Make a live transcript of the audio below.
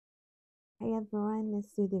Hi everyone,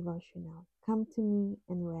 let's do devotional. Come to me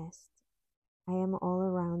and rest. I am all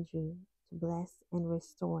around you to bless and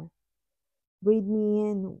restore. Breathe me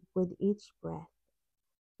in with each breath.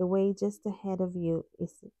 The way just ahead of you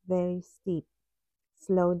is very steep.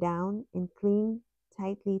 Slow down and cling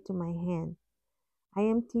tightly to my hand. I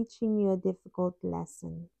am teaching you a difficult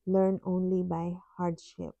lesson, learned only by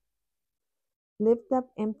hardship. Lift up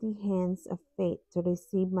empty hands of faith to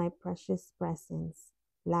receive my precious presence.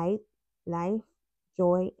 Light, life,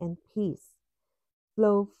 joy, and peace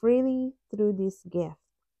flow freely through this gift.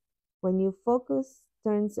 When your focus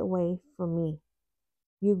turns away from me,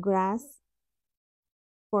 you grasp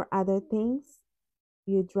for other things,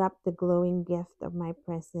 you drop the glowing gift of my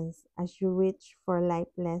presence as you reach for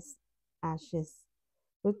lifeless ashes.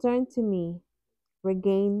 Return to me,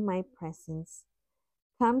 regain my presence.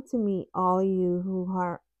 Come to me, all you who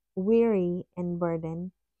are weary and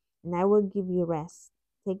burdened, and I will give you rest.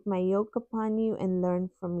 Take my yoke upon you and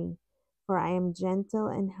learn from me, for I am gentle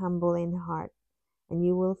and humble in heart, and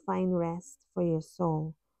you will find rest for your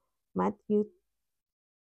soul. Matthew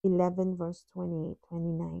 11, verse 28,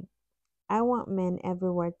 29. I want men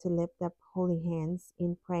everywhere to lift up holy hands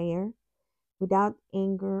in prayer without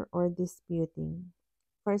anger or disputing.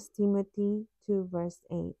 First Timothy 2, verse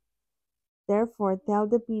 8. Therefore, tell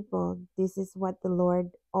the people, this is what the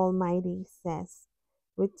Lord Almighty says.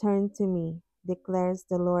 Return to me, declares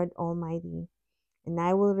the Lord Almighty, and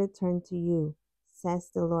I will return to you,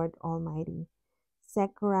 says the Lord Almighty.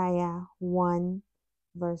 Zechariah 1,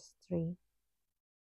 verse 3.